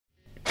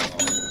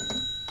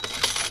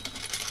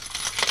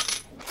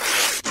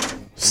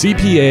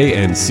CPA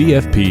and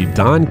CFP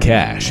Don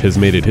Cash has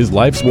made it his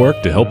life's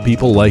work to help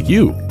people like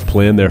you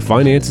plan their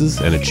finances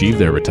and achieve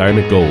their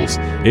retirement goals.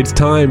 It's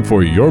time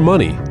for Your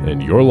Money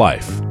and Your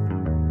Life.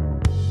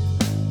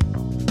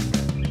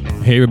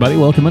 Hey everybody,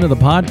 welcome into the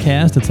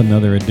podcast. It's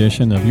another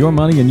edition of Your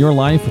Money and Your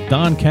Life with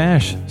Don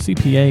Cash,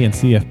 CPA and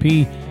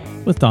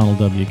CFP, with Donald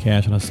W.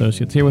 Cash and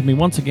Associates here with me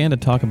once again to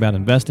talk about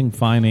investing,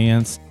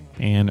 finance,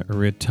 and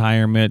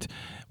retirement.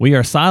 We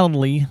are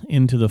solidly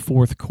into the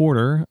fourth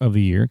quarter of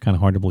the year. Kind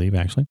of hard to believe,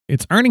 actually.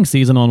 It's earnings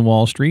season on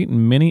Wall Street,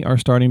 and many are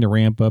starting to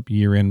ramp up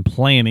year-end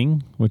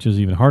planning, which is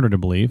even harder to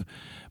believe.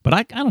 But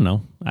I don't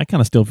know. I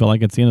kind of still feel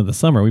like it's the end of the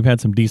summer. We've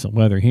had some decent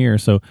weather here.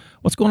 So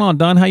what's going on,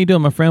 Don? How you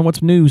doing, my friend?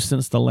 What's new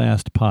since the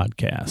last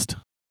podcast?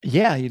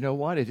 Yeah, you know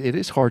what? It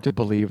is hard to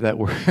believe that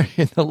we're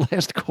in the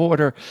last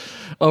quarter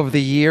of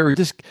the year. We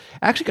just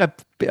actually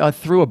got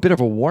through a bit of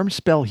a warm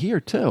spell here,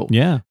 too.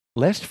 Yeah.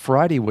 Last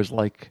Friday was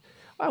like,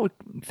 I would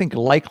think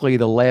likely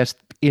the last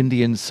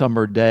Indian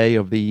summer day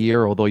of the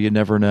year, although you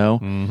never know.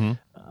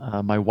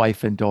 Mm-hmm. My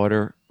wife and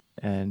daughter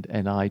and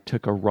I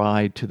took a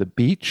ride to the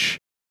beach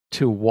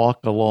to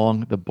walk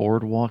along the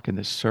boardwalk in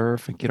the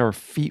surf and get our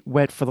feet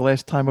wet for the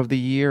last time of the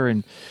year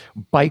and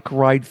bike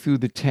ride through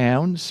the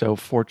town. So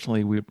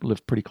fortunately, we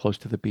live pretty close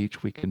to the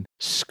beach. We can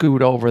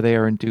scoot over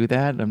there and do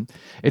that. And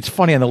it's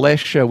funny, on the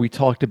last show, we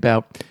talked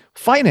about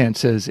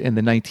finances in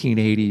the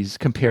 1980s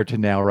compared to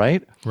now,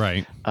 right?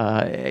 Right.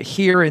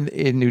 Here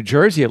in New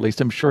Jersey, at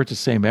least, I'm sure it's the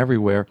same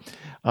everywhere.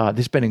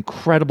 There's been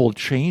incredible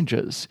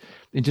changes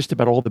in just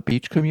about all the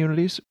beach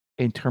communities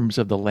in terms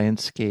of the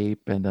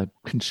landscape and the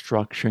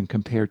construction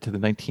compared to the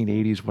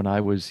 1980s when I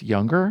was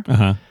younger.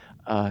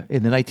 Uh-huh.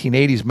 In the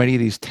 1980s, many of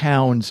these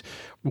towns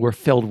were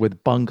filled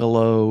with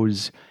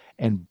bungalows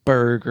and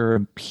burger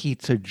and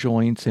pizza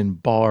joints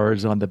and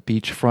bars on the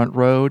beachfront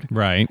road.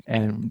 Right.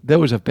 And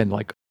those have been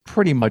like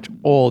pretty much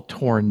all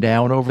torn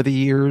down over the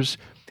years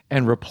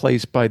and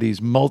replaced by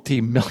these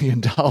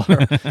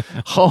multi-million-dollar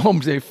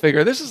homes. They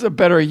figure this is a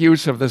better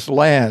use of this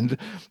land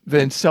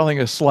than selling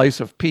a slice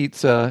of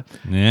pizza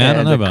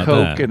and a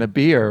Coke and a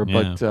beer.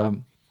 Yeah. But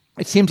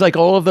it seems like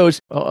all of those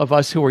of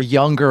us who were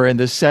younger in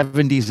the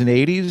 70s and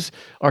 80s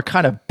are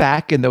kind of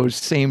back in those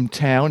same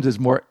towns as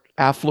more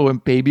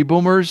affluent baby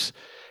boomers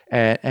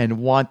and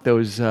want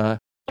those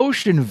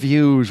ocean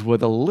views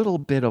with a little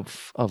bit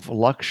of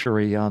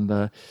luxury on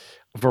the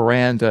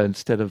veranda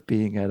instead of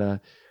being at a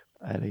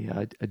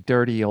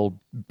dirty old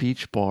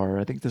beach bar.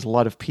 I think there's a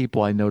lot of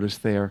people I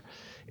noticed there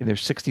in their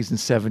 60s and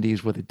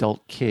 70s with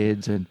adult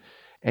kids and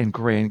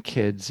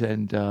grandkids.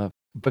 And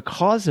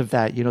because of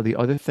that, you know, the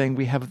other thing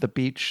we have at the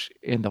beach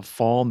in the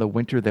fall and the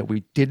winter that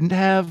we didn't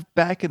have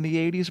back in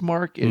the 80s,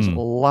 Mark, is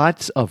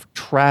lots of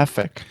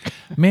traffic.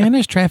 Man,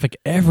 there's traffic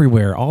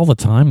everywhere all the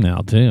time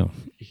now, too.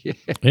 Yeah.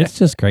 It's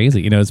just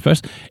crazy. You know,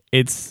 especially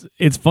it's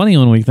funny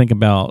when we think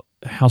about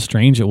how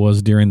strange it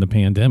was during the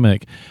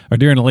pandemic, or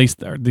during at least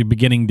the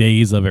beginning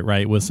days of it,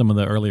 right? With some of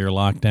the earlier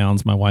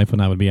lockdowns, my wife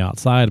and I would be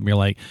outside and we're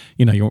like,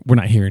 you know, we're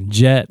not hearing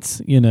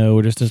jets, you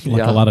know, just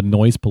like a lot of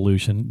noise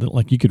pollution.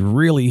 Like you could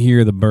really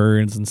hear the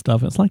birds and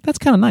stuff. It's like, that's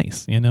kind of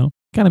nice, you know,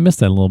 kind of missed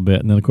that a little bit.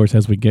 And then of course,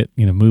 as we get,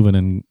 you know,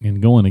 moving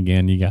and going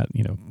again, you got,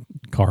 you know,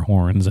 car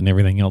horns and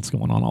everything else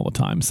going on all the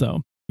time. So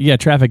yeah,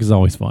 traffic is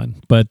always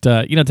fun. But,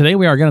 you know, today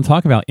we are going to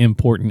talk about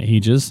important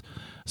ages.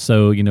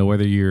 So, you know,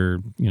 whether you're,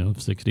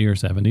 60 or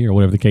 70 or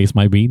whatever the case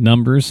might be,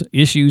 numbers,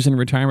 issues in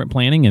retirement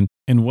planning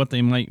and what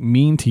they might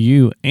mean to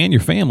you and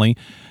your family.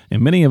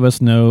 And many of us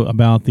know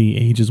about the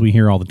ages we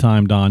hear all the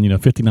time, Don,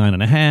 59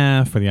 and a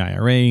half for the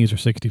IRAs or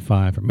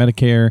 65 for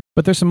Medicare.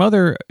 But there's some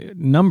other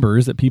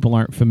numbers that people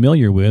aren't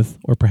familiar with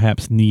or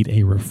perhaps need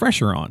a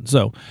refresher on.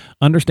 So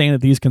understand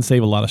that these can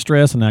save a lot of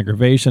stress and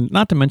aggravation,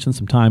 not to mention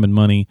some time and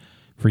money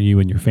for you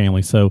and your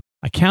family. So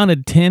I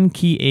counted 10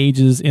 key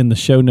ages in the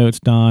show notes,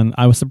 Don.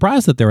 I was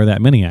surprised that there were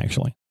that many,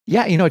 actually.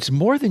 Yeah, it's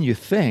more than you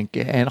think.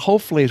 And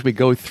hopefully as we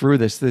go through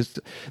this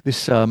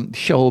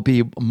show will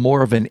be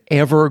more of an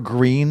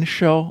evergreen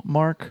show,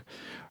 Mark,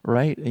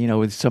 right?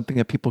 It's something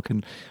that people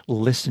can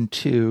listen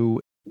to,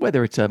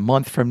 whether it's a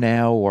month from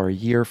now or a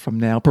year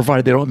from now,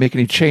 provided they don't make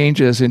any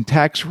changes in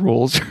tax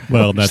rules.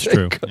 Well, that's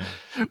true.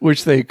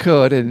 Which they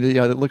could. And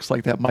it looks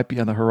like that might be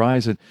on the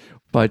horizon.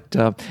 But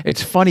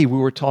it's funny, we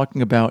were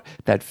talking about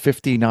that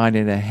 59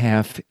 and a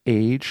half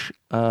age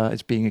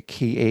as being a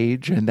key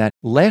age. And that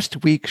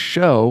last week's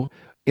show,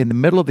 in the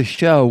middle of the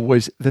show,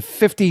 was the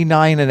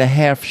 59 and a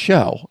half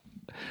show.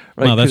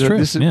 Right? Well, that's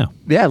true.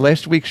 Yeah,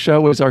 last week's show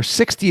was our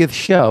 60th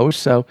show.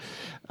 So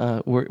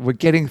we're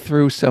getting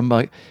through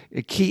some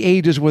key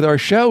ages with our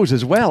shows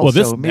as well. Well,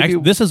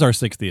 this is our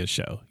 60th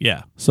show.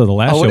 Yeah. So the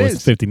last show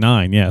was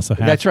 59. Yeah. So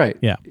that's right.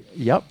 Yeah.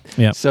 Yep.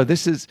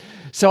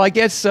 So I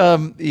guess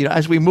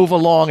as we move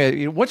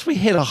along, once we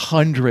hit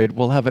 100,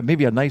 we'll have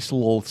maybe a nice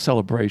little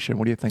celebration.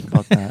 What do you think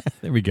about that?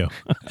 There we go.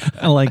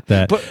 I like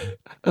that. But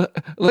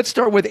let's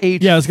start with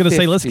age. Yeah, I was going to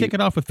say let's kick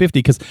it off with 50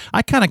 because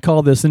I kind of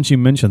call this, since you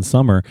mentioned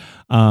summer,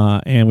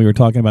 and we were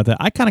talking about that.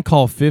 I kind of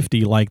call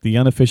 50 like the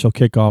unofficial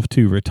kickoff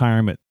to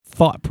retirement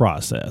thought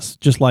process,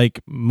 just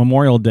like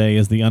Memorial Day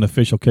is the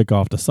unofficial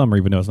kickoff to summer,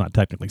 even though it's not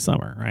technically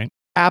summer, right?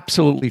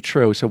 Absolutely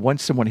true. So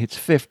once someone hits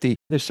 50,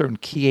 there's certain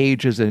key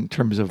ages in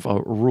terms of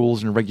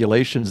rules and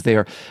regulations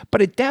there.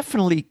 But it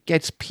definitely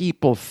gets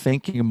people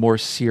thinking more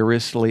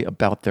seriously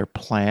about their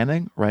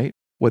planning, right?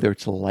 Whether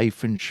it's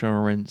life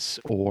insurance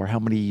or how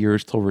many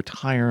years till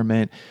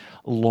retirement,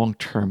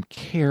 long-term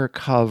care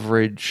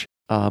coverage,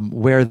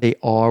 where they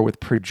are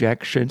with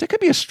projections. It could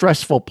be a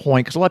stressful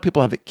point because a lot of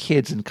people have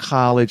kids in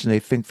college and they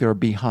think they're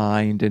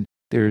behind, and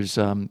there's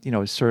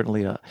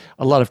certainly a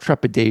lot of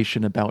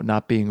trepidation about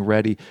not being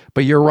ready.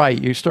 But you're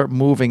right. You start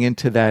moving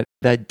into that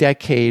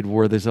decade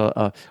where there's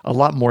a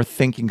lot more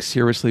thinking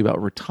seriously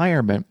about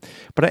retirement.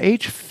 But at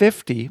age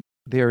 50,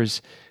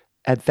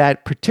 at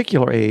that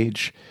particular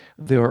age,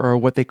 there are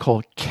what they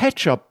call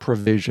catch-up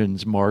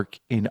provisions, Mark,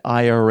 in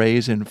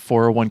IRAs and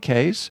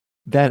 401ks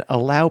that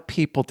allow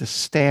people to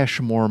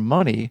stash more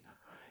money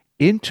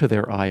into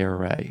their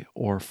IRA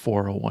or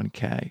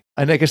 401k.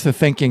 And I guess the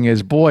thinking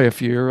is, boy,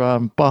 if you're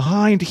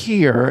behind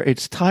here,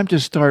 it's time to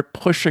start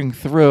pushing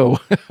through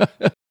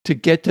to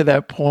get to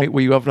that point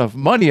where you have enough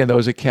money in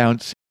those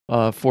accounts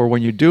for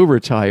when you do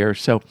retire.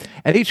 So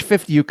at age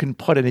 50, you can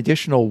put an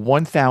additional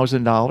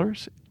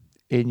 $1,000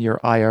 in your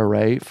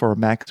IRA for a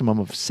maximum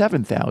of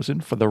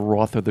 $7,000 for the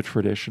Roth or the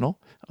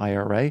traditional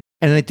IRA,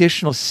 and an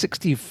additional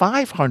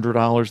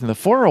 $6,500 in the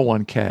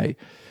 401k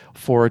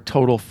for a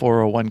total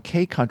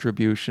 401k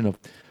contribution of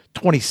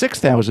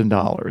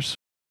 $26,000.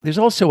 There's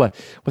also what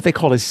they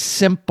call a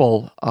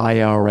simple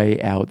IRA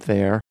out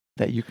there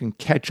that you can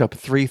catch up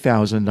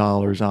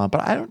 $3,000 on,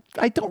 but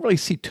I don't really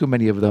see too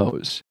many of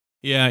those.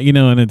 Yeah,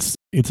 and it's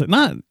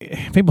not,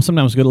 people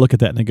sometimes go to look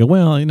at that and they go,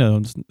 well,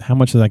 how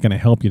much is that going to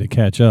help you to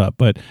catch up?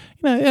 But,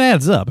 it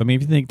adds up. I mean,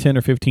 if you think 10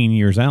 or 15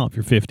 years out, if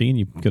you're 50 and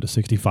you go to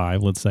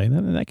 65, let's say,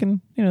 then that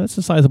can, that's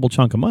a sizable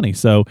chunk of money.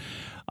 So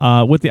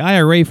with the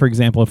IRA, for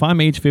example, if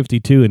I'm age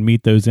 52 and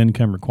meet those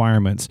income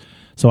requirements,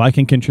 so I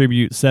can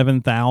contribute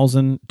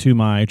 $7,000 to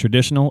my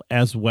traditional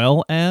as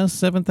well as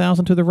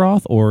 $7,000 to the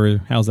Roth,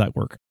 or how's that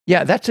work?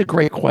 Yeah, that's a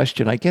great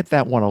question. I get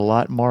that one a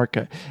lot, Mark.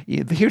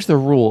 Here's the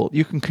rule.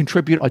 You can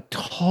contribute a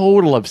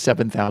total of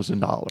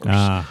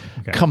 $7,000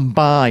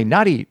 combined,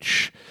 not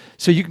each.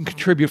 So you can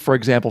contribute, for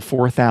example,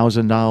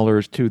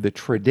 $4,000 to the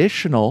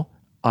traditional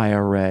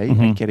IRA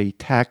and get a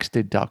tax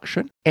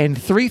deduction, and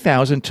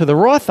 $3,000 to the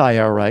Roth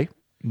IRA,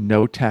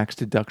 no tax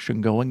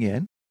deduction going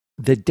in.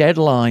 The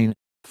deadline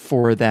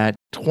for that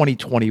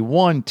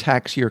 2021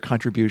 tax year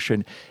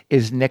contribution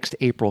is next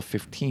April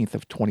 15th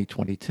of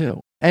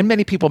 2022. And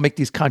many people make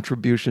these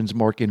contributions,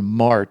 Mark, in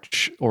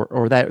March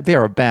or that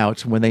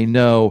thereabouts, when they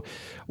know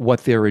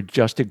what their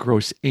adjusted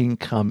gross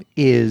income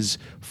is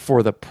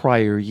for the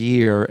prior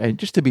year, and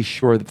just to be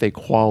sure that they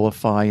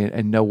qualify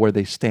and know where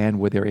they stand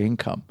with their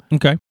income.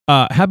 Okay.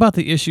 How about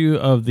the issue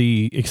of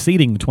the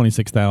exceeding the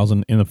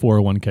 $26,000 in the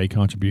 401k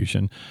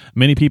contribution?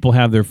 Many people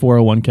have their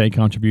 401k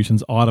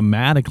contributions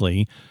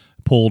automatically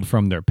pulled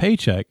from their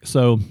paycheck.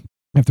 So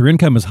if their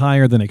income is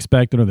higher than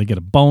expected, or they get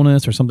a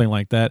bonus or something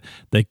like that,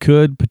 they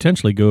could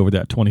potentially go over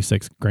that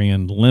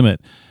 $26,000 limit.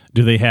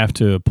 Do they have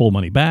to pull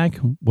money back?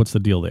 What's the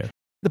deal there?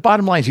 The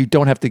bottom line is you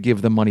don't have to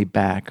give the money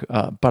back.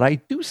 But I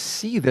do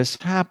see this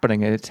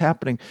happening, and it's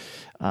happening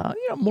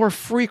more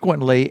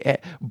frequently.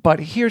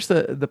 But here's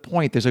the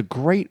point. There's a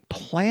great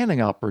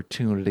planning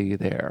opportunity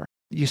there.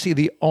 You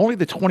see, only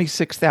the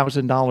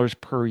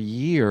 $26,000 per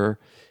year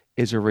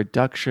is a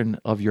reduction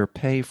of your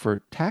pay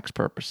for tax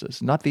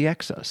purposes, not the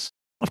excess.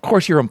 Of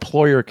course, your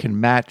employer can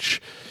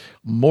match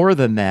more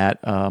than that.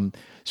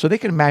 So they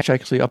can match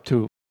actually up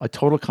to a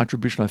total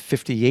contribution of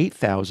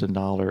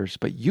 $58,000,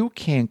 but you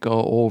can't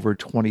go over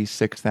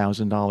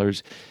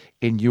 $26,000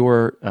 in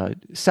your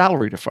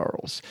salary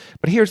deferrals.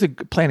 But here's the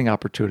planning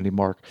opportunity,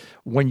 Mark.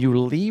 When you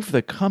leave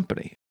the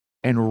company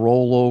and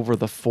roll over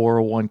the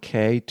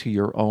 401k to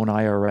your own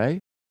IRA,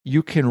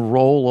 you can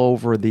roll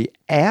over the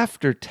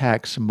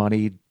after-tax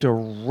money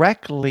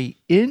directly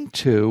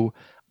into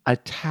a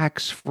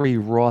tax-free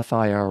Roth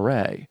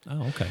IRA.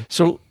 Oh, okay.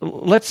 So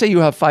let's say you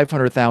have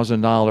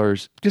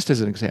 $500,000, just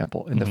as an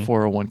example, in the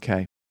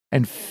 401k,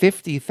 and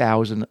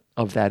 $50,000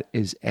 of that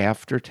is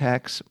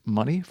after-tax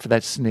money for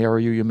that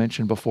scenario you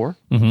mentioned before.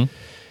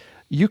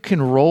 You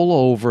can roll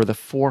over the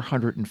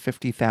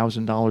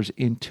 $450,000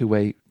 into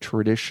a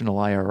traditional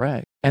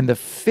IRA, and the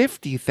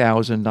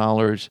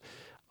 $50,000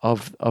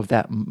 of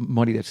that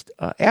money that's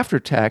after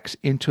tax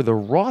into the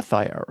Roth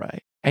IRA,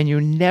 and you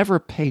never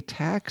pay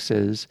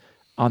taxes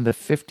on the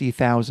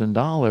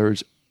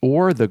 $50,000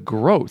 or the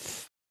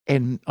growth.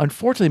 And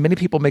unfortunately, many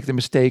people make the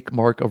mistake,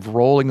 Mark, of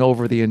rolling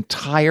over the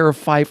entire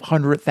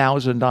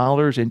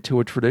 $500,000 into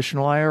a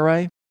traditional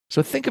IRA.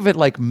 So think of it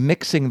like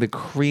mixing the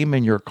cream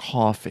in your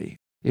coffee.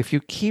 If you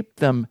keep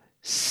them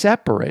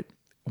separate,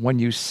 when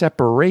you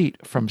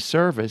separate from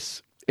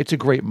service, it's a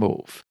great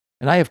move.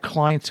 And I have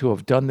clients who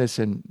have done this,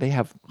 and they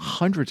have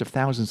hundreds of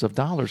thousands of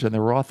dollars in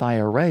their Roth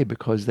IRA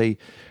because they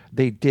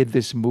did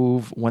this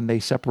move when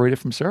they separated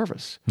from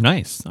service.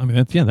 Nice. I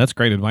mean, that's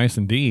great advice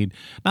indeed.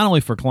 Not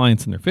only for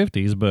clients in their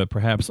 50s, but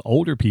perhaps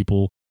older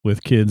people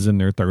with kids in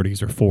their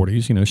 30s or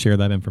 40s, share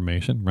that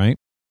information, right?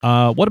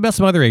 What about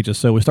some other ages?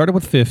 So we started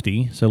with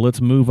 50. So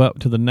let's move up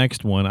to the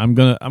next one. I'm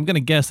gonna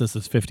guess this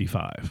is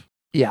 55.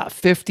 Yeah,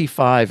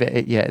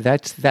 55. Yeah,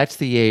 that's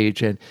the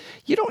age. And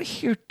you don't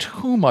hear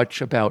too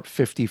much about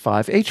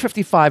 55. Age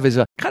 55 is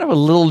a kind of a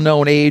little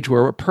known age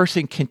where a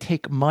person can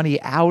take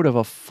money out of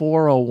a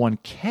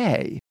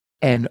 401k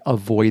and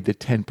avoid the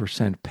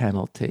 10%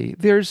 penalty.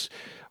 There's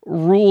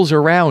rules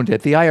around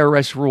it. The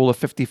IRS rule of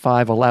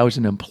 55 allows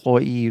an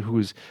employee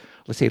who's,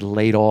 let's say,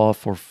 laid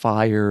off or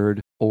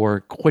fired or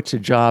quits a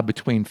job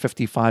between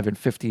 55 and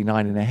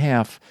 59 and a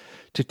half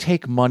to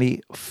take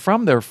money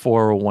from their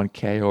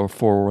 401k or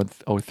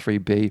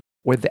 403b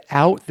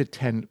without the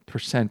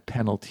 10%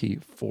 penalty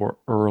for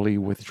early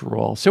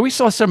withdrawal. So we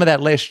saw some of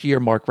that last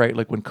year, Mark, right?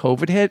 Like when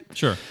COVID hit.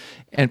 Sure.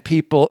 And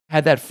people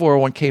had that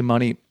 401k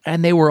money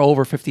and they were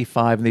over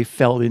 55 and they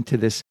fell into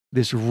this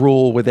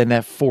rule within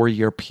that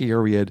 4-year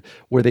period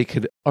where they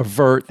could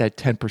avert that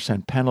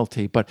 10%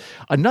 penalty. But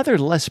another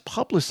less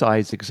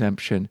publicized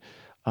exemption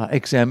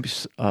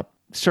exempts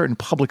certain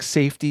public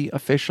safety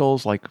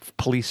officials like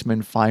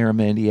policemen,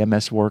 firemen,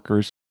 EMS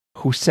workers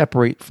who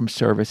separate from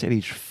service at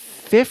age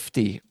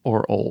 50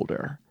 or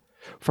older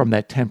from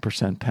that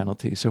 10%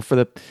 penalty. So for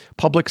the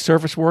public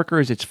service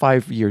workers, it's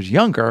 5 years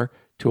younger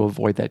to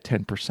avoid that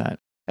 10%.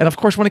 And of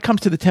course, when it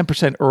comes to the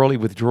 10% early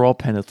withdrawal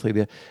penalty,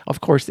 the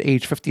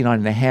age 59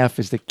 and a half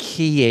is the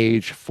key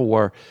age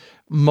for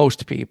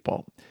most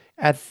people.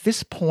 At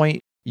this point,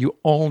 you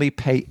only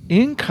pay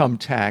income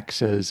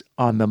taxes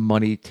on the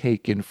money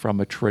taken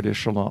from a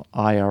traditional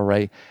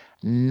IRA,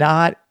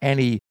 not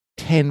any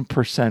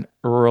 10%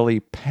 early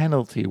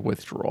penalty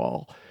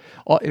withdrawal.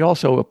 It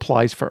also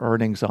applies for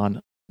earnings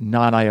on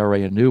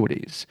non-IRA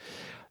annuities.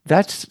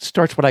 That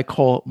starts what I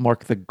call,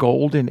 Mark, the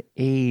golden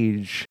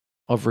age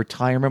of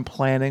retirement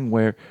planning,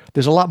 where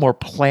there's a lot more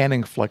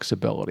planning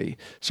flexibility.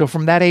 So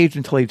from that age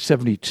until age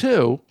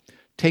 72,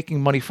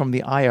 taking money from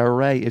the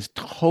IRA is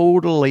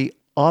totally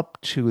up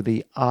to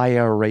the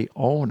IRA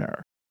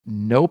owner.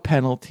 No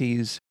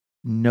penalties,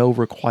 no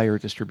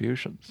required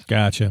distributions.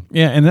 Gotcha.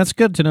 Yeah, and that's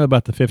good to know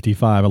about the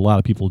 55. A lot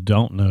of people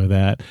don't know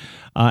that.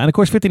 And of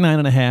course, 59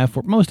 and a half,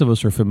 most of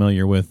us are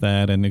familiar with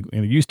that. And it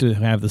used to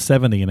have the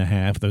 70 and a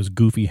half, those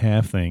goofy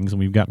half things, and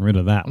we've gotten rid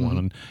of that one.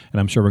 And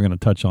I'm sure we're going to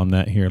touch on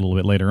that here a little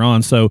bit later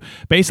on. So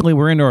basically,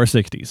 we're into our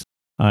 60s.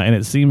 And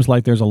it seems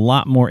like there's a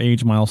lot more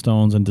age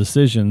milestones and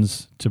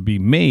decisions to be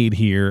made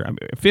here.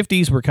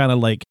 50s, we're kind of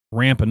like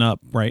ramping up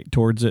right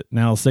towards it.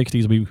 Now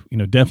 60s, we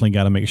definitely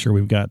got to make sure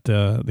we've got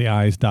the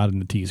I's dotted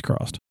and the T's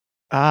crossed.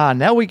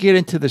 Now we get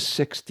into the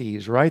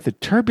 60s, right? The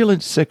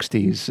turbulent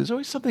 60s. There's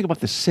always something about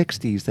the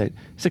 60s that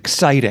is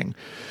exciting.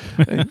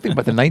 Think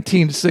about the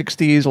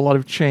 1960s, a lot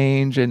of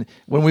change. And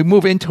when we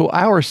move into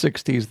our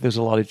 60s, there's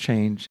a lot of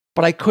change.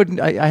 But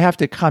I have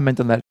to comment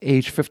on that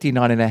age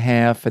 59 and a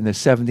half and the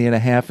 70 and a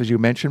half, as you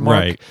mentioned,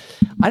 Mark. Right.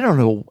 I don't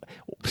know.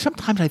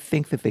 Sometimes I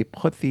think that they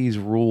put these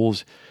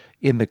rules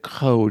in the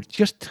code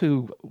just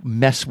to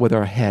mess with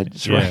our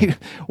heads, right?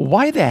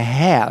 Why the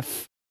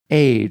half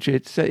age?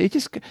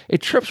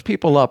 It trips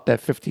people up,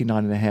 that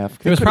 59 and a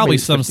half. It was probably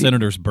some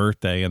senator's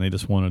birthday and they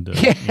just wanted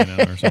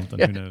to, or something.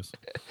 Who knows?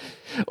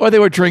 Or they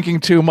were drinking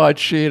too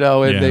much, and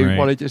they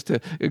wanted just to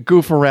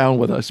goof around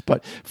with us.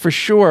 But for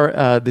sure,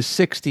 the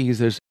 60s,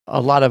 there's a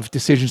lot of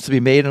decisions to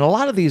be made. And a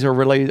lot of these are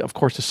related, of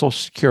course, to Social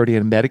Security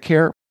and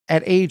Medicare.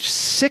 At age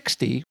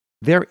 60,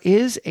 there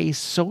is a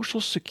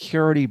Social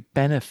Security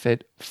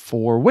benefit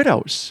for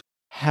widows.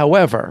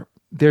 However,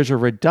 there's a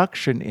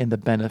reduction in the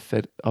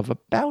benefit of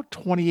about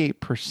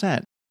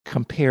 28%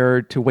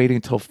 compared to waiting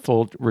until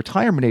full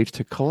retirement age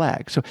to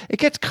collect. So it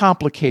gets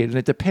complicated, and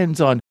it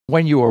depends on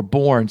when you were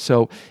born.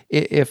 So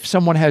if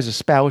someone has a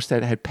spouse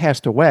that had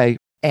passed away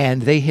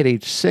and they hit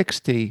age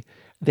 60,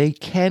 they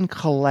can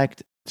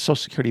collect Social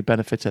Security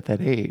benefits at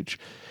that age.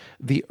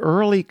 The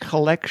early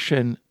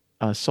collection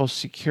Social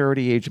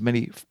Security age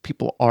many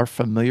people are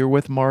familiar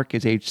with, Mark,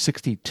 is age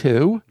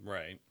 62.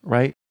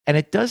 Right? And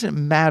it doesn't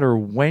matter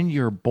when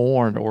you're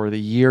born or the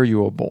year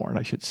you were born,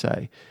 I should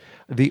say.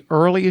 The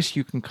earliest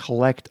you can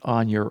collect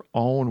on your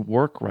own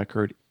work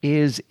record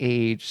is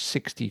age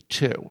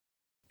 62.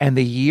 And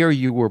the year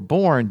you were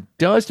born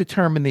does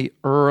determine the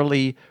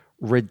early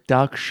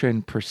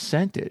reduction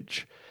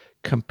percentage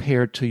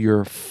compared to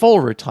your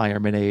full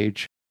retirement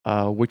age,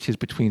 which is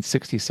between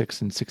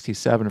 66 and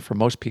 67 for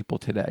most people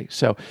today.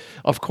 So,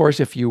 of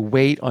course, if you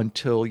wait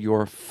until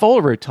your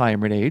full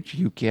retirement age,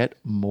 you get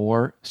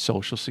more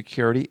Social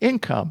Security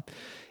income.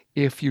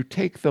 If you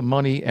take the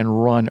money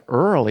and run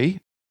early,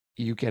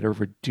 you get a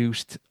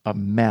reduced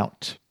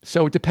amount.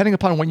 So depending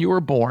upon when you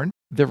were born,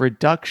 the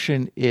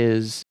reduction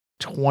is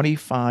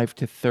 25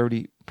 to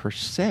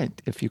 30%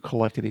 if you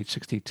collect at age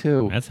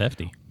 62. That's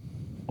hefty.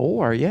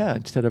 Or,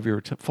 instead of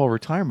your full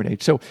retirement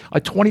age. So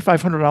a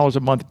 $2,500 a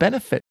month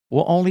benefit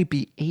will only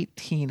be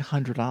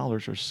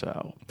 $1,800 or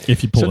so.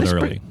 If you pull it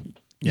early.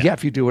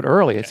 If you do it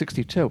early at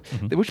 62.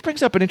 Which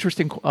brings up an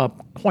interesting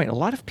point. A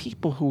lot of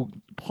people who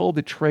pull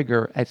the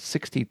trigger at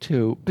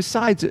 62,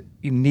 besides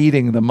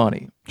needing the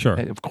money, sure,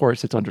 of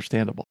course, it's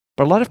understandable.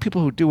 But a lot of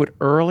people who do it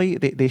early,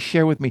 they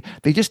share with me,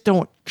 they just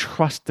don't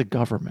trust the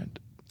government.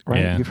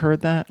 Right? Yeah. You've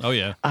heard that? Oh,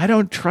 yeah. I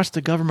don't trust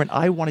the government.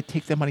 I want to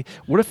take their money.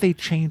 What if they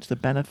change the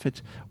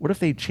benefits? What if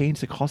they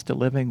change the cost of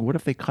living? What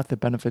if they cut the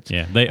benefits?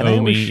 Yeah, they And I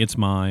owe me. always It's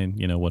mine.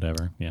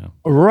 Whatever. Yeah.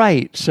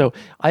 Right. So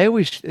I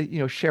always,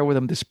 share with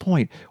them this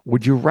point.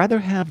 Would you rather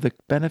have the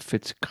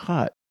benefits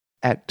cut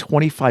at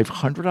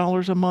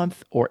 $2,500 a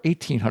month or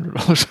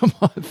 $1,800 a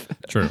month?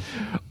 True.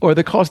 Or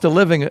the cost of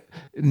living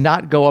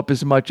not go up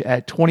as much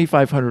at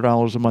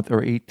 $2,500 a month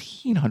or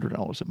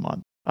 $1,800 a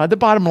month? The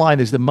bottom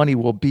line is the money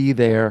will be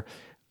there.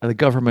 The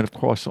government, of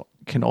course,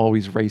 can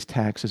always raise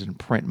taxes and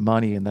print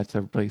money, and that's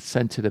a really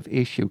sensitive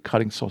issue,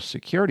 cutting Social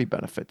Security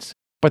benefits.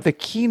 But the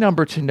key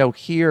number to know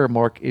here,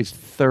 Mark, is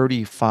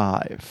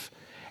 35.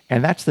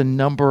 And that's the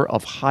number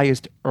of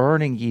highest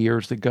earning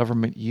years the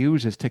government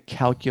uses to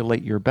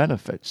calculate your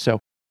benefits. So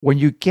when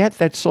you get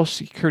that Social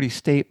Security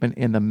statement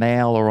in the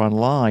mail or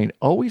online,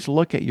 always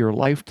look at your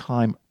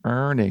lifetime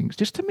earnings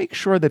just to make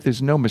sure that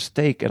there's no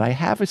mistake. And I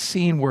haven't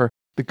seen where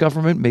the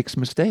government makes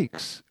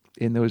mistakes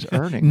in those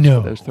earnings.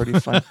 No. For those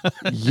 35.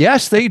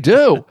 Yes, they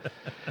do.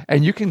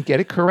 And you can get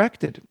it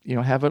corrected,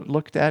 have it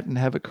looked at and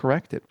have it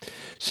corrected.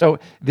 So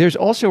there's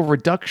also a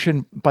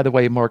reduction, by the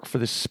way, Mark, for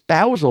the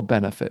spousal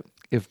benefit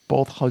if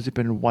both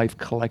husband and wife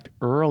collect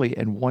early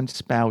and one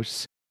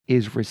spouse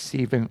is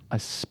receiving a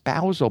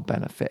spousal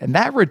benefit. And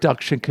that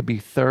reduction could be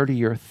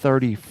 30 or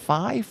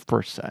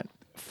 35%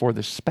 for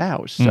the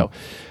spouse. So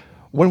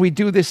when we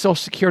do this Social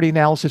Security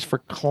analysis for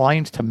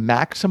clients to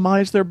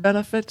maximize their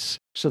benefits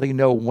so they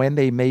know when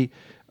they may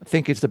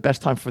think it's the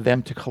best time for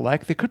them to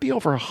collect, there could be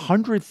over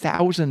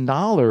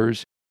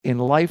 $100,000 in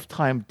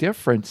lifetime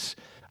difference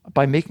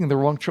by making the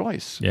wrong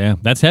choice. Yeah,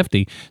 that's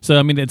hefty. So,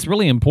 I mean, it's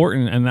really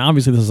important. And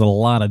obviously, this is a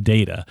lot of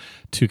data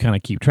to kind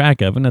of keep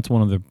track of. And that's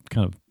one of the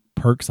kind of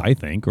perks, I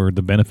think, or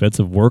the benefits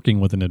of working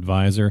with an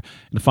advisor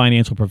and a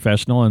financial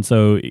professional. And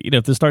so,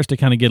 if this starts to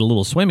kind of get a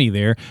little swimmy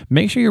there,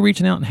 make sure you're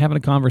reaching out and having a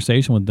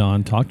conversation with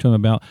Don. Talk to him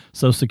about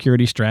Social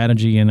Security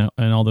strategy and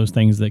all those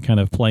things that kind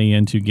of play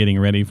into getting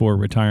ready for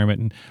retirement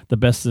and the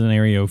best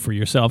scenario for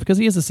yourself, because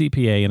he is a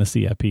CPA and a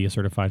CFP, a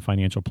certified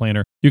financial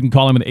planner. You can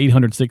call him at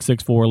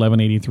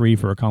 800-664-1183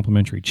 for a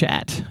complimentary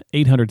chat,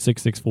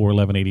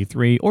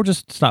 800-664-1183, or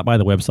just stop by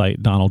the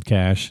website,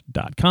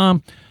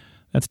 donaldcash.com.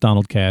 That's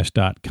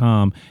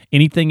donaldcash.com.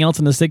 Anything else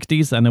in the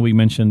 60s? I know we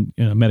mentioned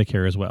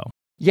Medicare as well.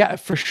 Yeah,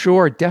 for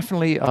sure.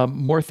 Definitely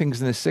more things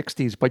in the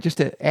 60s. But just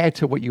to add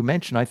to what you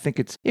mentioned, I think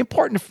it's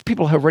important if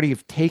people have already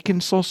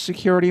taken Social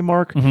Security,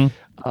 Mark,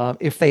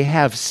 if they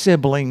have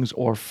siblings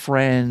or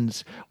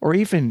friends or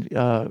even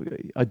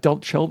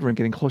adult children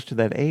getting close to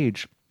that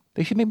age,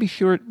 they should make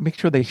sure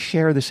they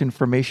share this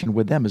information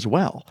with them as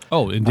well.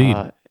 Oh, indeed.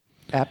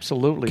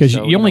 Absolutely. Because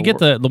you only get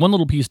the one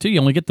little piece too. You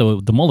only get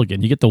the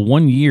mulligan. You get the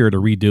 1 year to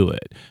redo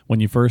it when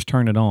you first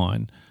turn it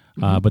on.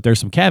 But there's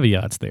some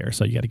caveats there.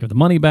 So you got to give the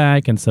money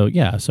back. And so,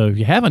 so if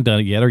you haven't done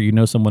it yet, or you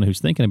know someone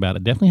who's thinking about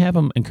it, definitely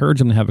encourage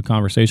them to have a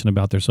conversation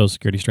about their Social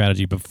Security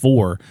strategy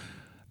before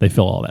they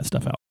fill all that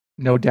stuff out.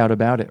 No doubt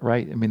about it,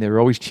 right? I mean, they're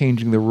always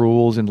changing the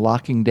rules and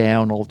locking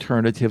down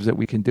alternatives that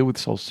we can do with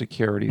Social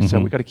Security. So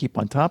we got to keep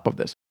on top of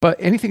this. But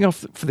anything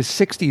else for the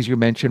 60s you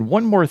mentioned?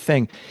 One more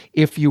thing.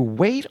 If you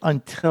wait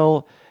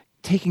until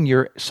taking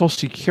your Social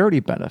Security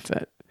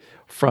benefit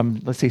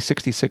from, let's say,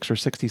 66 or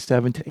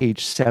 67 to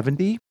age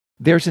 70,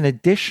 there's an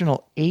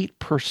additional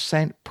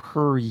 8%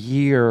 per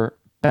year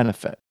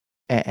benefit.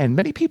 And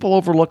many people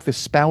overlook the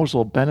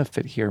spousal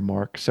benefit here,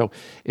 Mark. So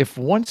if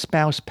one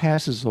spouse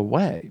passes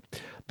away,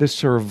 the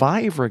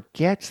survivor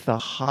gets the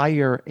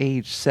higher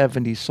age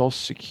 70 Social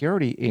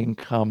Security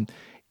income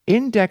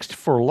indexed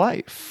for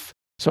life.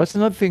 So that's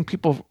another thing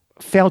people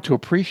fail to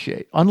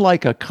appreciate.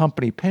 Unlike a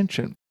company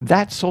pension,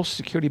 that Social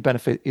Security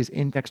benefit is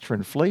indexed for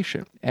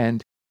inflation.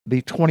 And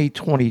the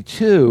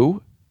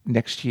 2022,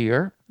 next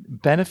year,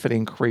 benefit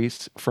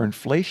increase for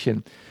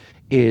inflation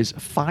is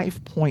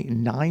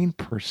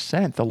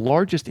 5.9%, the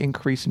largest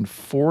increase in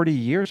 40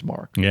 years,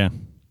 Mark. Yeah,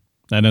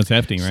 that is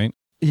hefty, right?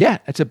 Yeah,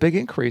 it's a big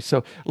increase.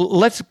 So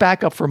let's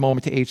back up for a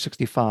moment to age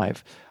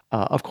 65.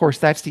 Of course,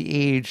 that's the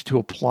age to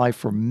apply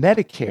for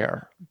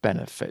Medicare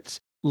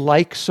benefits.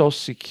 Like Social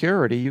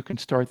Security, you can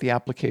start the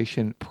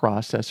application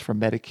process for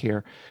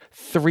Medicare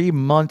 3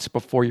 months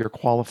before your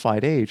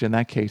qualified age. In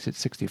that case, it's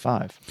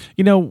 65.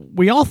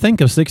 We all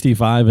think of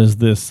 65 as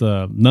this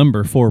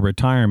number for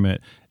retirement.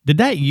 Did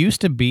that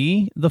used to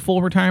be the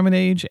full retirement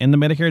age and the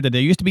Medicare? Did they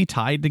used to be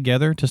tied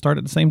together to start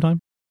at the same time?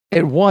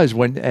 It was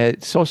when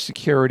Social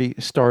Security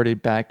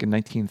started back in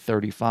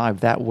 1935.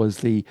 That was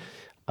the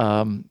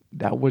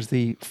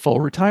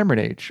full retirement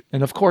age.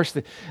 And of course,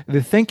 the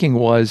thinking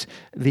was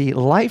the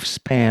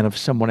lifespan of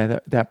someone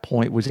at that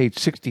point was age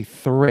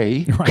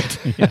 63. Right.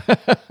 Yeah.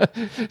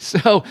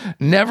 So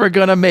never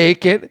going to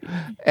make it,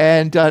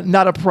 and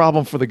not a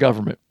problem for the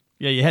government.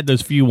 Yeah, you had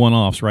those few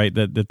one-offs, right?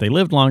 That they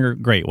lived longer,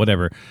 great,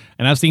 whatever.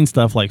 And I've seen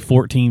stuff like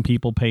 14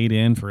 people paid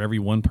in for every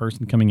one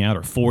person coming out,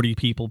 or 40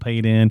 people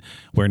paid in,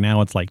 where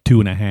now it's like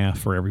 2.5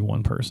 for every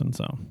one person.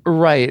 So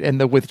Right,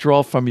 and the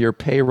withdrawal from your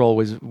payroll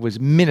was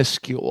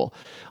minuscule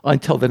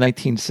until the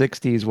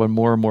 1960s, when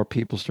more and more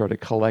people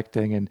started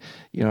collecting, and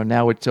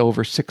now it's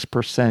over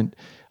 6%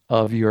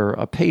 of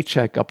your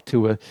paycheck, up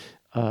to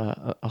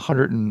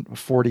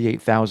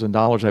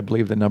 $148,000, I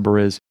believe the number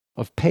is,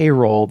 of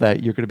payroll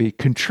that you're going to be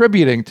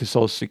contributing to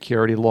Social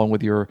Security along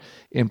with your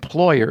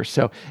employer.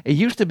 So it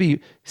used to be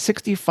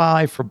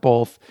 65 for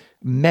both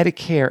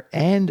Medicare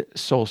and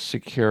Social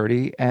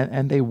Security,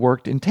 and they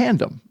worked in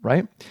tandem,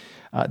 right?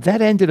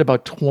 That ended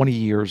about 20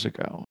 years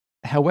ago.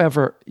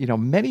 However,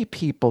 many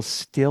people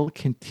still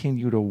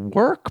continue to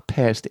work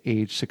past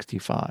age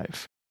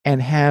 65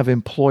 and have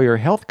employer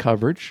health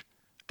coverage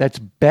that's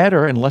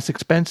better and less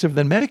expensive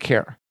than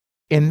Medicare.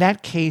 In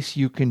that case,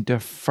 you can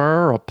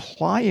defer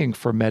applying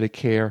for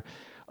Medicare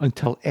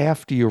until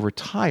after you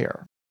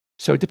retire.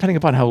 So depending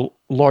upon how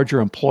large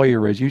your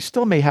employer is, you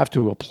still may have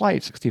to apply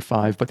at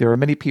 65, but there are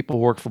many people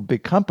who work for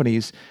big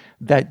companies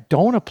that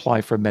don't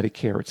apply for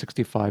Medicare at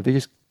 65. They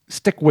just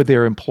stick with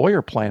their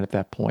employer plan at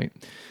that point.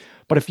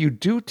 But if you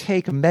do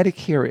take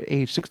Medicare at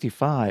age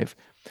 65,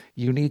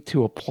 you need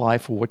to apply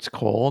for what's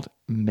called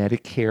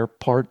Medicare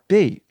Part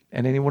B.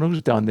 And anyone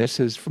who's done this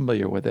is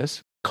familiar with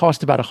this.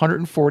 Cost about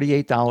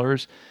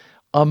 $148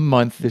 a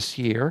month this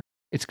year.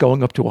 It's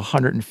going up to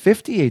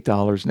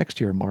 $158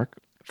 next year, Mark,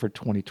 for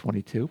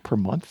 2022 per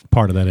month.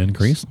 Part of that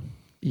increase.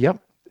 Yep.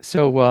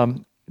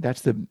 So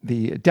that's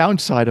the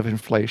downside of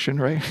inflation,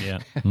 right? Yeah.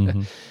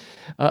 Mm-hmm.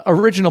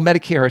 Original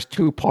Medicare has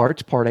two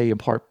parts, Part A and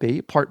Part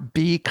B. Part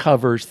B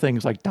covers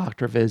things like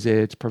doctor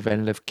visits,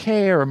 preventative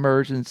care,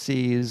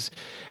 emergencies,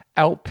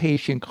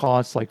 outpatient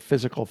costs like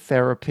physical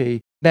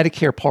therapy.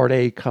 Medicare Part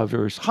A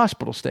covers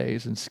hospital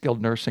stays and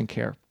skilled nursing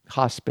care,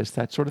 hospice,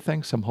 that sort of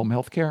thing, some home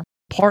health care.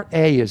 Part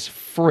A is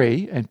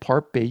free, and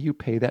Part B, you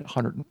pay that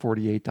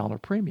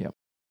 $148 premium.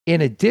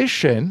 In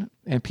addition,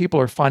 and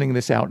people are finding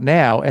this out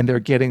now, and they're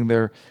getting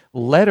their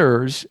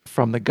letters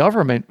from the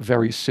government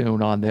very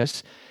soon on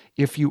this,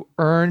 if you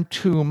earn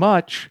too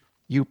much,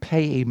 you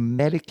pay a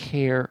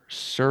Medicare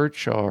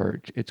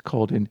surcharge. It's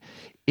called an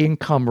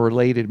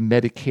income-related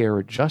Medicare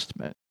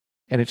adjustment.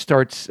 And it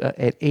starts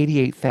at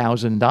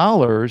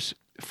 $88,000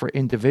 for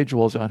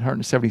individuals and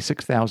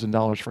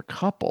 $176,000 for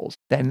couples.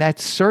 And that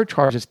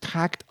surcharge is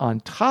tacked on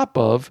top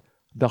of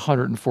the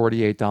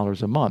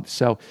 $148 a month.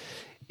 So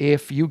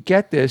if you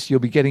get this,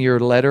 you'll be getting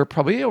your letter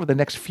probably over the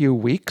next few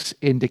weeks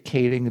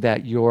indicating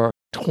that your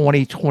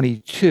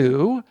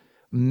 2022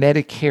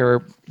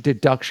 Medicare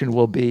deduction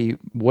will be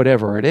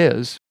whatever it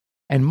is.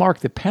 And Mark,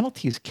 the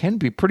penalties can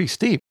be pretty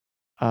steep.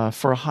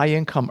 For a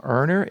high-income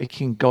earner, it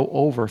can go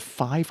over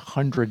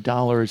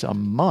 $500 a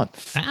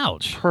month.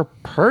 Ouch. Per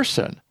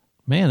person.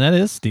 Man, that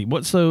is steep.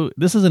 So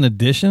this is in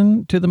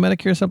addition to the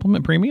Medicare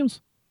supplement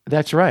premiums?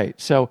 That's right.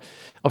 So,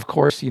 of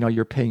course,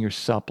 you're paying your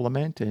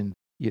supplement, and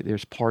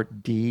there's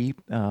Part D,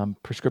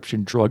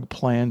 prescription drug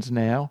plans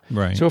now.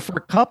 Right. So for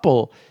a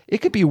couple, it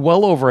could be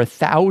well over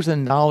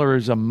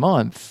 $1,000 a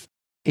month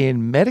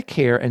in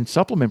Medicare and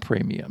supplement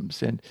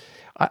premiums. And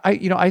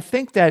I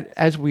think that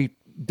as we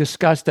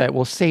discuss that,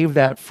 we'll save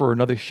that for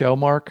another show,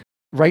 Mark.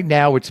 Right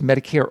now, it's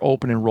Medicare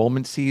open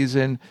enrollment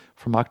season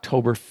from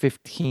October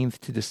 15th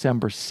to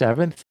December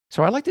 7th.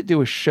 So I'd like to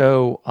do a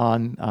show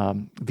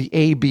on the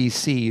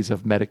ABCs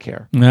of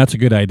Medicare. That's a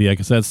good idea,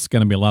 because that's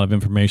going to be a lot of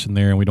information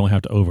there, and we don't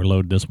have to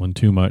overload this one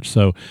too much.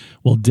 So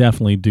we'll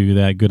definitely do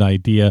that. Good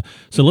idea.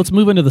 So let's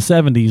move into the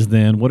 70s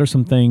then. What are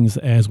some things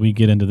as we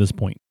get into this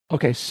point?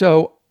 Okay,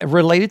 so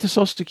related to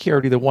Social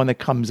Security, the one that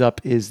comes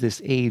up is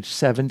this age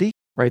 70.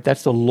 Right,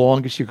 that's the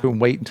longest you can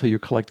wait until you're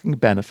collecting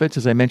benefits.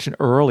 As I mentioned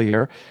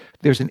earlier,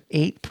 there's an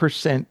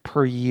 8%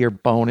 per year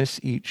bonus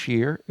each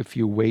year if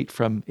you wait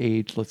from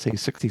age, let's say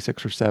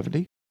 66 or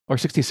 70, or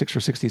 66 or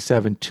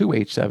 67 to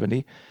age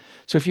 70.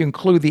 So if you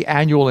include the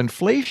annual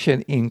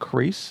inflation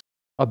increase,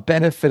 a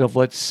benefit of,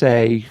 let's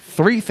say,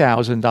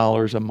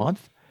 $3,000 a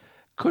month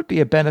could be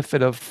a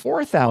benefit of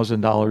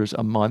 $4,000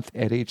 a month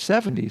at age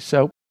 70.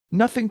 So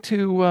nothing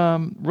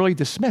to really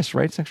dismiss,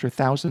 right? It's an extra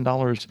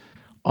 $1,000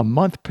 a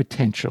month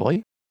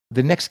potentially.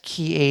 The next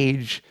key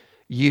age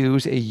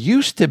used, it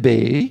used to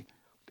be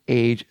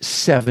age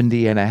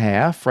 70 and a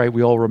half, right?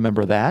 We all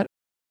remember that.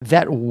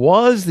 That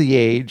was the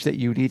age that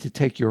you need to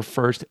take your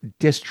first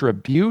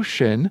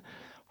distribution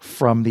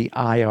from the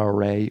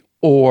IRA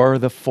or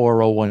the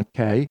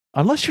 401k.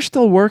 Unless you're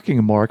still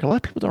working, Mark, a lot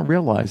of people don't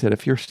realize that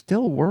if you're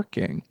still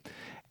working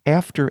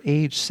after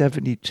age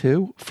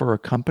 72 for a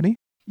company,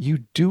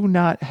 you do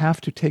not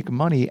have to take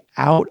money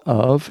out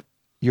of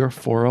your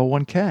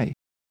 401k.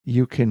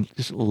 You can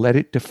just let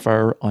it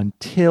defer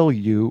until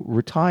you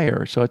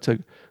retire. So it's a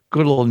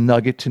good little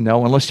nugget to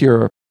know, unless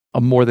you're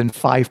a more than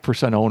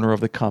 5% owner of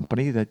the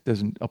company. That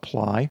doesn't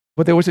apply.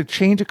 But there was a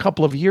change a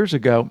couple of years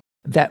ago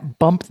that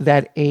bumped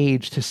that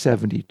age to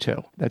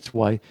 72. That's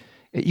why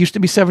it used to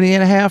be 70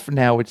 and a half.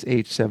 Now it's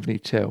age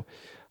 72.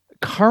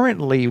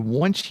 Currently,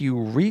 once you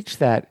reach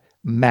that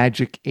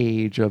magic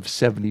age of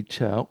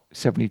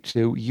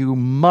 72, you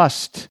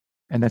must,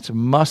 and that's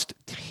must,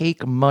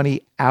 take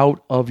money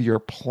out of your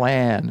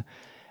plan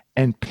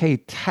and pay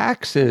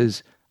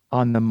taxes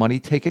on the money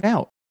taken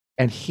out.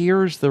 And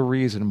here's the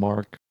reason,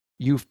 Mark.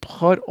 You've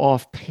put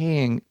off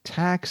paying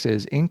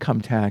taxes,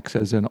 income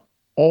taxes, and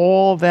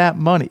all that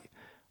money,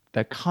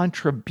 the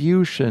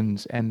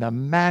contributions and the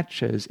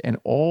matches and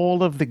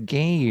all of the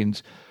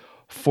gains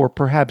for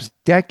perhaps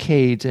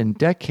decades and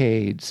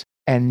decades.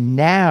 And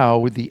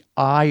now the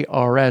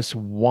IRS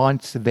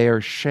wants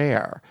their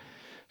share.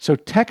 So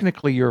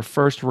technically, your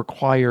first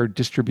required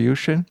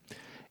distribution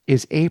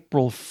is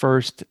April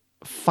 1st,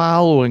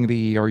 following the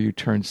year you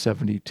turn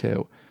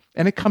 72.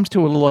 And it comes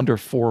to a little under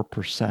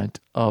 4%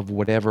 of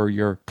whatever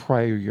your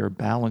prior year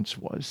balance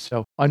was.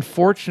 So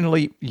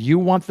unfortunately, you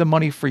want the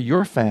money for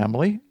your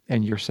family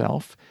and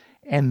yourself,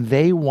 and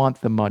they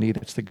want the money,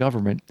 that's the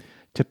government,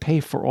 to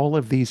pay for all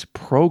of these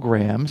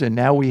programs. And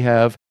now we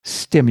have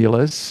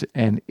stimulus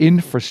and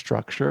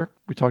infrastructure.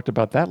 We talked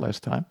about that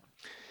last time.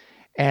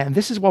 And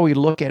this is why we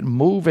look at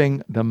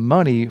moving the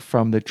money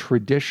from the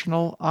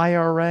traditional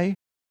IRA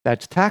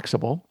that's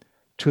taxable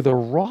to the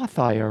Roth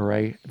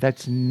IRA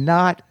that's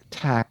not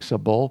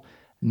taxable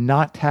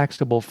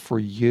for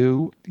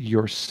you,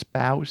 your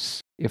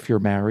spouse, if you're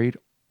married,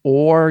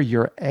 or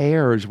your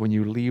heirs when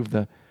you leave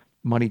the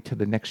money to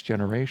the next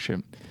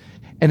generation.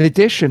 In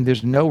addition,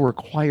 there's no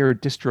required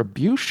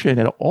distribution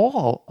at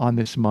all on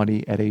this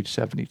money at age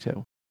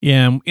 72.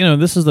 Yeah,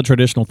 this is the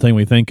traditional thing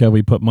we think of.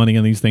 We put money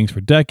in these things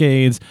for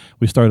decades.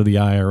 We started the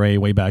IRA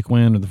way back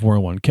when, or the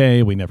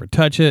 401k. We never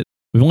touch it.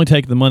 We've only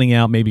taken the money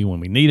out maybe when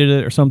we needed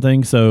it or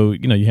something. So,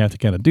 you have to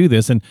kind of do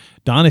this. And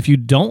Don, if you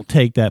don't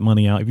take that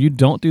money out, if you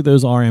don't do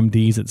those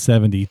RMDs at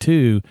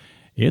 72,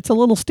 it's a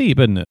little steep,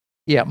 isn't it?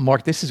 Yeah,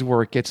 Mark, this is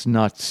where it gets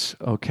nuts,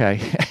 okay?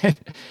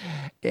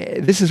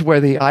 This is where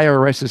the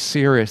IRS is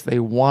serious. They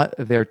want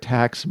their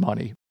tax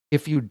money.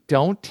 If you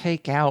don't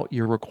take out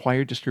your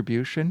required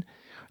distribution,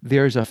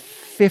 there's a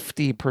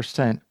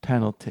 50%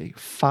 penalty,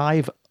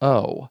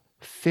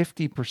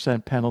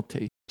 50%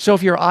 penalty. So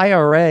if your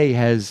IRA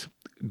has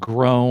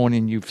grown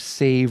and you've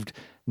saved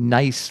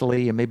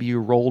nicely and maybe you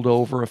rolled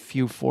over a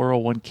few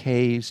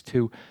 401ks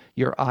to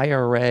your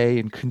IRA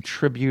and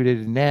contributed,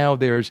 and now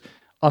there's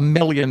 $1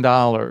 million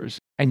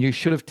and you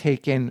should have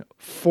taken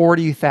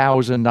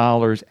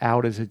 $40,000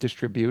 out as a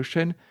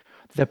distribution,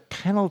 the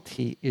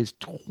penalty is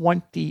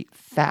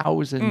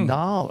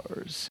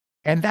 $20,000.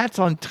 And that's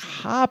on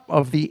top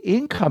of the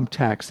income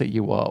tax that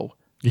you owe.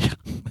 Yeah,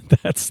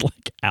 that's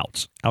like,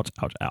 ouch, ouch,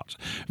 ouch, ouch.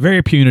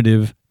 Very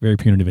punitive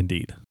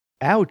indeed.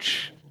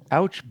 Ouch,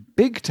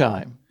 big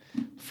time,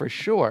 for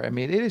sure. I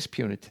mean, it is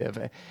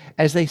punitive.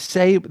 As they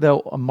say,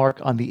 though,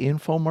 Mark, on the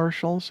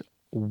infomercials,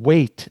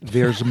 wait,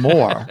 there's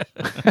more.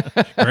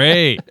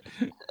 Great.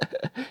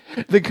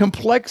 The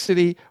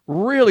complexity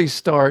really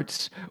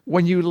starts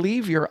when you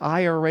leave your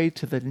IRA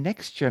to the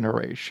next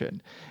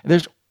generation.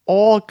 There's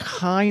all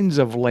kinds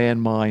of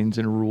landmines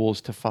and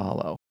rules to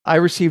follow. I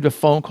received a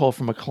phone call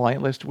from a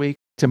client last week.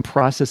 It's in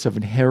process of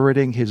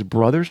inheriting his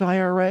brother's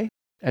IRA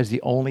as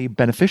the only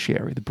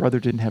beneficiary. The brother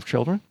didn't have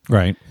children.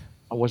 Right.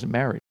 I wasn't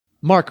married.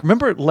 Mark,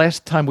 remember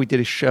last time we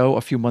did a show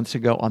a few months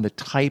ago on the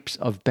types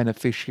of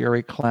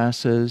beneficiary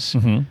classes?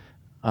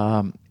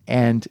 Mm-hmm.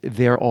 And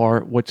there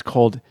are what's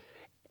called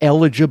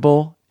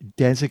eligible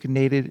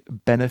designated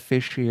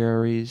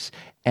beneficiaries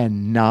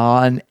and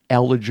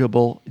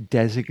non-eligible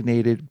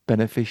designated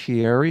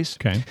beneficiaries.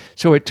 Okay.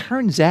 So it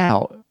turns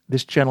out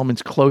this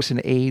gentleman's close in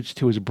age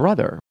to his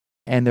brother,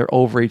 and they're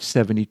over age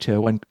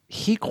 72, and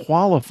he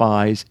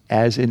qualifies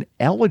as an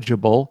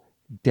eligible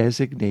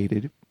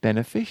designated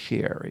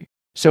beneficiary.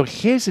 So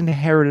his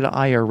inherited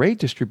IRA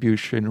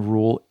distribution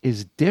rule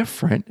is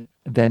different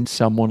than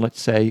someone,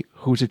 let's say,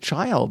 who's a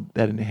child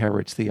that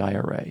inherits the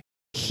IRA.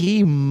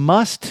 He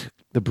must,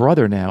 the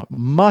brother now,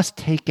 must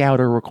take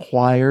out a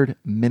required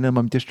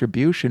minimum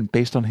distribution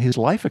based on his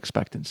life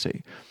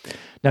expectancy.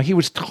 Now, he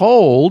was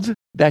told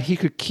that he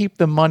could keep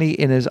the money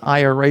in his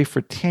IRA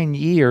for 10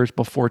 years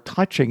before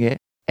touching it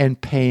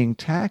and paying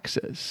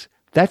taxes.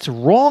 That's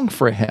wrong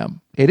for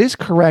him. It is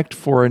correct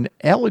for an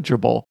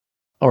eligible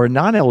or a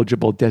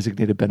non-eligible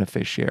designated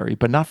beneficiary,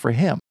 but not for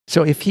him.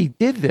 So if he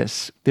did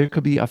this, there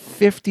could be a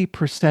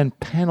 50%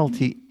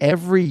 penalty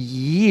every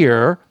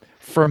year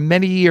for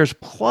many years,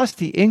 plus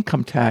the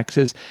income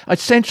taxes.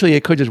 Essentially,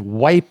 it could just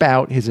wipe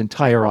out his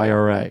entire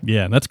IRA.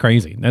 Yeah, that's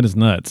crazy. That is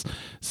nuts.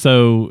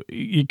 So,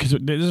 because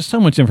there's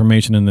so much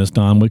information in this,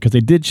 Don, because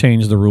they did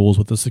change the rules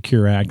with the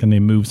Secure Act and they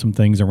moved some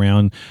things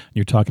around.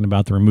 You're talking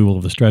about the removal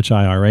of the stretch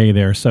IRA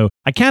there. So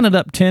I counted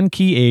up 10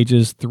 key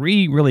ages,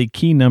 3 really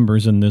key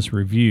numbers in this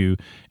review,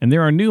 and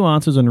there are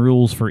nuances and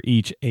rules for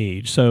each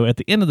age. So at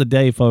the end of the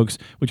day, folks,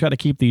 we try to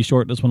keep these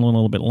short. This one a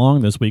little bit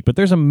long this week, but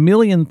there's a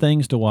million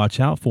things to watch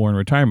out for in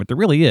retirement. There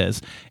really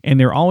is. And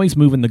they're always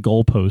moving the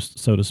goalposts,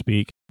 so to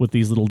speak, with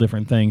these little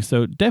different things.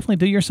 So definitely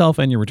do yourself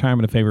and your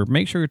retirement a favor.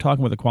 Make sure you're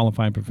talking with a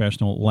qualified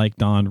professional like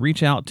Don.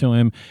 Reach out to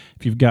him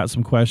if you've got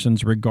some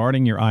questions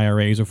regarding your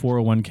IRAs or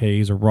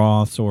 401ks or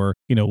Roths, or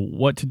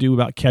what to do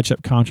about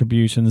catch-up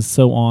contributions,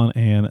 so on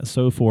and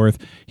so forth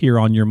here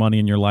on Your Money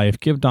and Your Life.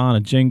 Give Don a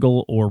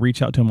jingle or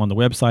reach out to him on the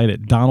website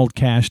at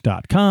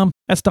donaldcash.com.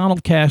 That's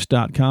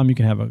donaldcash.com. You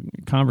can have a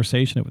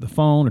conversation over the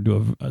phone or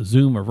do a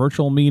Zoom or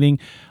virtual meeting.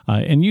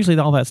 And usually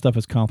all that stuff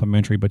is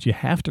complimentary, but you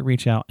have to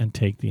reach out and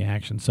take the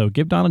action. So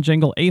give Don a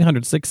jingle,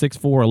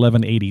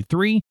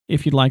 800-664-1183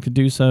 if you'd like to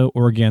do so,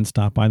 or again,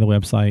 stop by the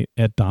website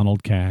at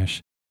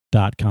donaldcash.com.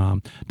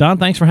 Don,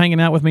 thanks for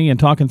hanging out with me and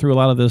talking through a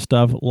lot of this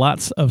stuff.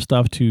 Lots of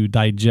stuff to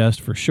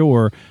digest for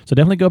sure. So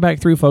definitely go back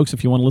through, folks,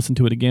 if you want to listen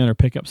to it again or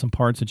pick up some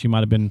parts that you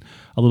might have been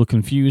a little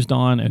confused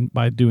on. And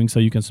by doing so,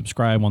 you can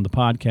subscribe on the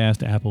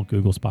podcast, Apple,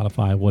 Google,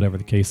 Spotify, whatever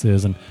the case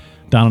is. And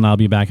Don and I will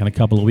be back in a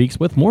couple of weeks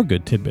with more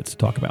good tidbits to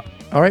talk about.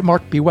 All right,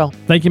 Mark, be well.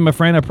 Thank you, my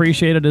friend. I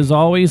appreciate it as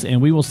always.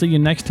 And we will see you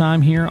next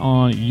time here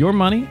on Your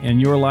Money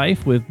and Your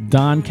Life with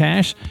Don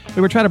Cash.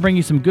 We will try to bring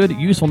you some good,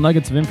 useful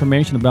nuggets of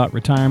information about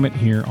retirement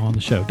here on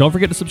the show. Don't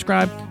forget to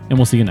subscribe, and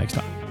we'll see you next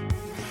time.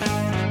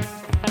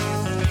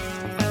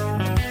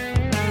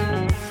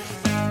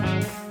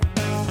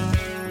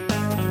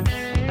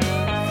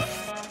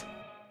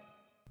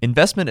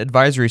 Investment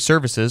advisory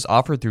services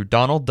offered through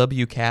Donald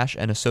W. Cash &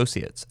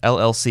 Associates,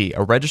 LLC,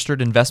 a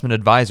registered investment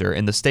advisor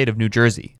in the state of New Jersey.